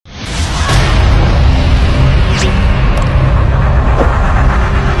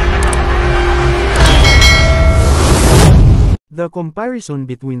The comparison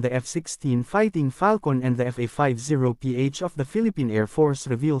between the F-16 Fighting Falcon and the FA-50PH of the Philippine Air Force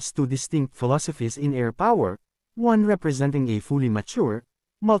reveals two distinct philosophies in air power, one representing a fully mature,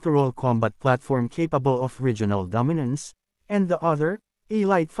 multi-role combat platform capable of regional dominance, and the other, a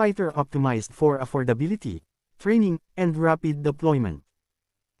light fighter optimized for affordability, training, and rapid deployment.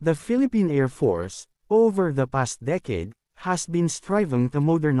 The Philippine Air Force, over the past decade, has been striving to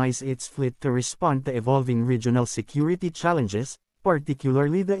modernize its fleet to respond to evolving regional security challenges,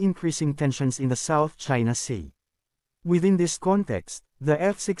 particularly the increasing tensions in the South China Sea. Within this context, the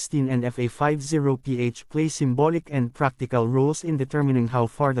F-16 and FA-50PH play symbolic and practical roles in determining how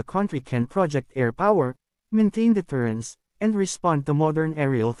far the country can project air power, maintain deterrence, and respond to modern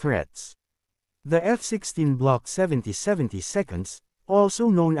aerial threats. The F-16 Block 70/72,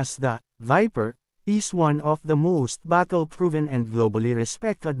 also known as the Viper, is one of the most battle-proven and globally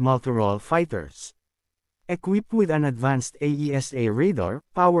respected multi-role fighters. Equipped with an advanced AESA radar,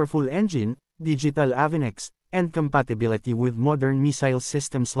 powerful engine, digital avionics, and compatibility with modern missile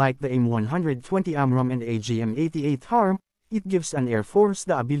systems like the AIM-120 AMRAAM and AGM-88 HARM, it gives an air force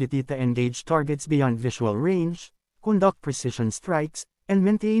the ability to engage targets beyond visual range, conduct precision strikes, and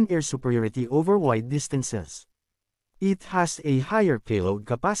maintain air superiority over wide distances. It has a higher payload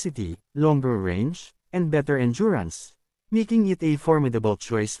capacity, longer range, and better endurance, making it a formidable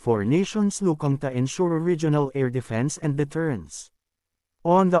choice for nations looking to ensure regional air defense and deterrence.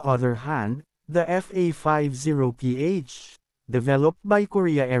 On the other hand, the FA-50PH, developed by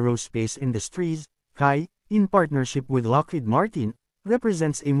Korea Aerospace Industries, KAI, in partnership with Lockheed Martin,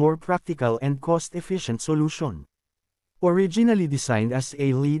 represents a more practical and cost-efficient solution. Originally designed as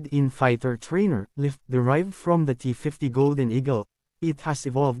a lead-in fighter trainer lift derived from the T-50 Golden Eagle, it has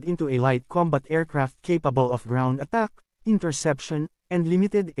evolved into a light combat aircraft capable of ground attack, interception, and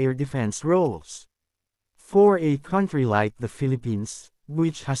limited air defense roles. For a country like the Philippines,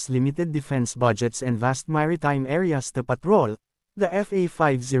 which has limited defense budgets and vast maritime areas to patrol, the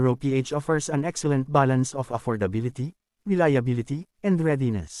FA-50PH offers an excellent balance of affordability, reliability, and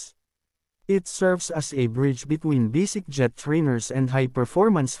readiness. It serves as a bridge between basic jet trainers and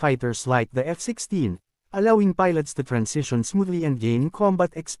high-performance fighters like the F-16, allowing pilots to transition smoothly and gain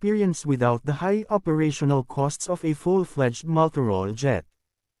combat experience without the high operational costs of a full-fledged multi-role jet.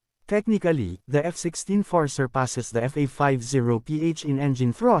 Technically, the F-16 far surpasses the FA-50PH in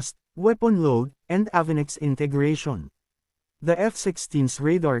engine thrust, weapon load, and avionics integration. The F-16's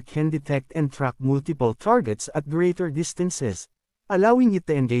radar can detect and track multiple targets at greater distances, allowing it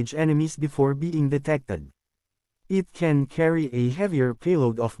to engage enemies before being detected. It can carry a heavier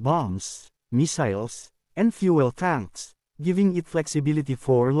payload of bombs, missiles, and fuel tanks, giving it flexibility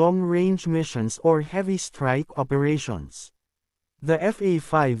for long-range missions or heavy strike operations. The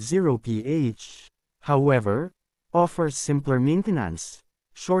FA-50PH, however, offers simpler maintenance,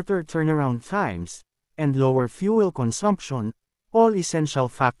 shorter turnaround times, and lower fuel consumption, all essential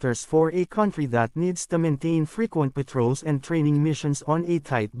factors for a country that needs to maintain frequent patrols and training missions on a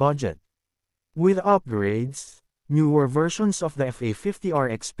tight budget. With upgrades, newer versions of the FA-50 are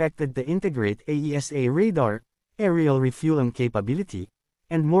expected to integrate AESA radar, aerial refueling capability,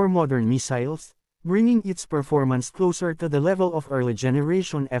 and more modern missiles, bringing its performance closer to the level of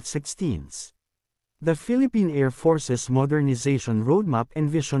early-generation F-16s. The Philippine Air Force's modernization roadmap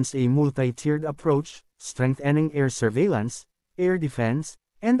envisions a multi-tiered approach, strengthening air surveillance, air defense,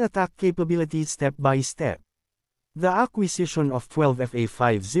 and attack capabilities step by step. The acquisition of 12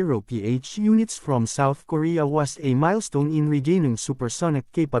 FA-50PH units from South Korea was a milestone in regaining supersonic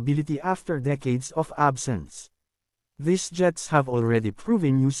capability after decades of absence. These jets have already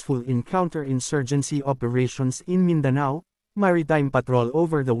proven useful in counter-insurgency operations in Mindanao, maritime patrol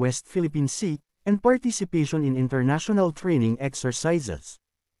over the West Philippine Sea, and participation in international training exercises.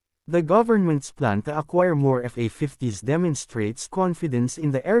 The government's plan to acquire more FA-50s demonstrates confidence in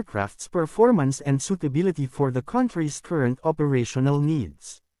the aircraft's performance and suitability for the country's current operational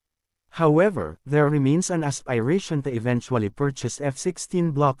needs. However, there remains an aspiration to eventually purchase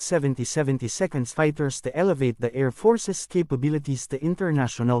F-16 Block 70/72 fighters to elevate the Air Force's capabilities to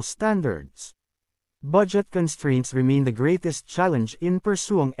international standards. Budget constraints remain the greatest challenge in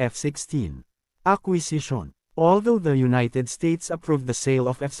pursuing F-16 acquisition. Although the United States approved the sale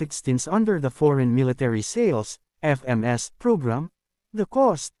of F-16s under the Foreign Military Sales (FMS) program, the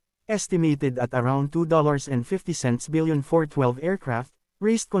cost, estimated at around $2.50 billion for 12 aircraft,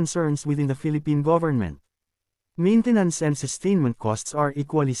 raised concerns within the Philippine government. Maintenance and sustainment costs are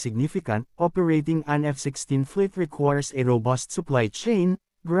equally significant. Operating an F-16 fleet requires a robust supply chain,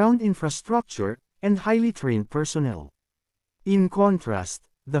 ground infrastructure, and highly trained personnel. In contrast,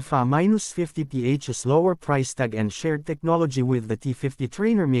 The FA-50PH's lower price tag and shared technology with the T-50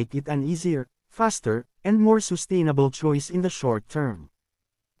 trainer make it an easier, faster, and more sustainable choice in the short term.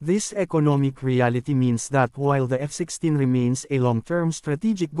 This economic reality means that while the F-16 remains a long-term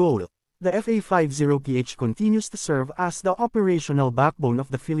strategic goal, the FA-50PH continues to serve as the operational backbone of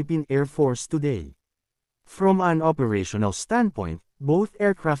the Philippine Air Force today. From an operational standpoint, both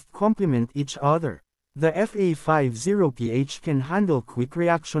aircraft complement each other. The FA-50PH can handle quick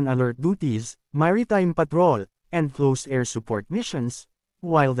reaction alert duties, maritime patrol, and close air support missions,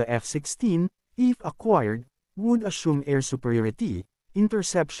 while the F-16, if acquired, would assume air superiority,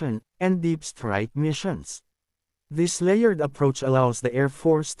 interception, and deep strike missions. This layered approach allows the Air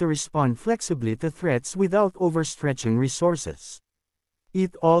Force to respond flexibly to threats without overstretching resources.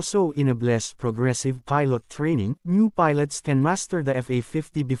 It also enables progressive pilot training. New pilots can master the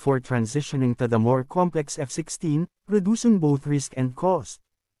FA-50 before transitioning to the more complex F-16, reducing both risk and cost.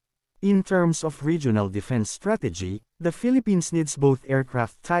 In terms of regional defense strategy, the Philippines needs both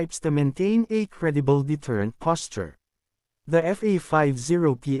aircraft types to maintain a credible deterrent posture. The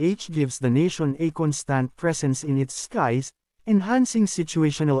FA-50PH gives the nation a constant presence in its skies, enhancing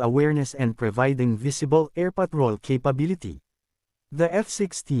situational awareness and providing visible air patrol capability. The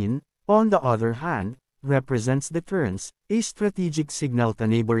F-16, on the other hand, represents deterrence, a strategic signal to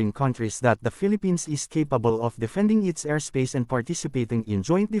neighboring countries that the Philippines is capable of defending its airspace and participating in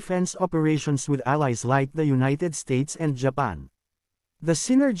joint defense operations with allies like the United States and Japan. The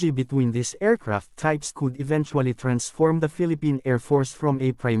synergy between these aircraft types could eventually transform the Philippine Air Force from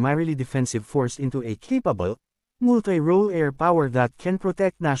a primarily defensive force into a capable, multi-role air power that can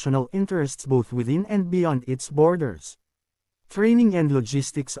protect national interests both within and beyond its borders. Training and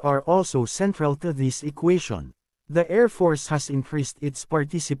logistics are also central to this equation. The Air Force has increased its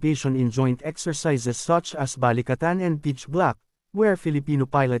participation in joint exercises such as Balikatan and Pitch Black, where Filipino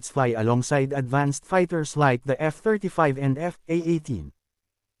pilots fly alongside advanced fighters like the F-35 and FA-18.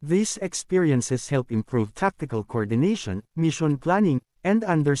 These experiences help improve tactical coordination, mission planning, and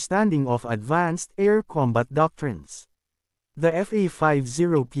understanding of advanced air combat doctrines. The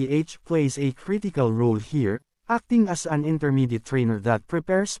FA-50PH plays a critical role here, acting as an intermediate trainer that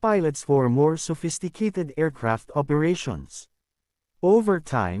prepares pilots for more sophisticated aircraft operations. Over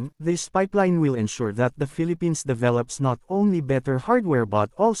time, this pipeline will ensure that the Philippines develops not only better hardware but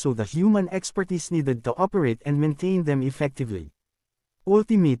also the human expertise needed to operate and maintain them effectively.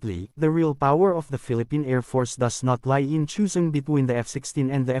 Ultimately, the real power of the Philippine Air Force does not lie in choosing between the F-16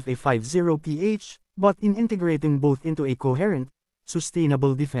 and the FA-50PH, but in integrating both into a coherent,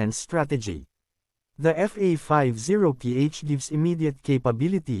 sustainable defense strategy. The FA-50PH gives immediate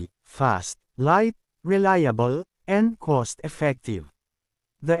capability, fast, light, reliable, and cost-effective.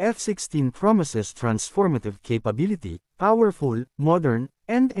 The F-16 promises transformative capability, powerful, modern,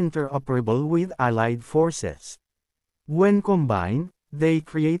 and interoperable with allied forces. When combined, they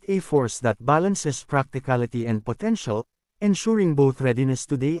create a force that balances practicality and potential, ensuring both readiness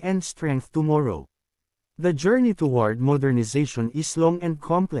today and strength tomorrow. The journey toward modernization is long and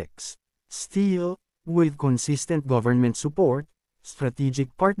complex. Still, with consistent government support,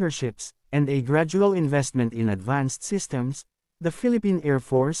 strategic partnerships, and a gradual investment in advanced systems, the Philippine Air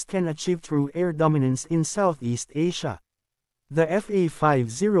Force can achieve true air dominance in Southeast Asia. The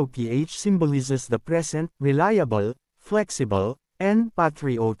FA-50PH symbolizes the present, reliable, flexible, and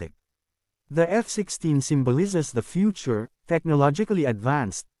patriotic. The F-16 symbolizes the future, technologically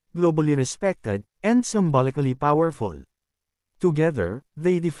advanced, globally respected, and symbolically powerful. Together,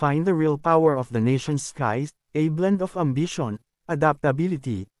 they define the real power of the nation's skies, a blend of ambition,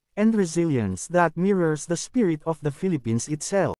 adaptability, and resilience that mirrors the spirit of the Philippines itself.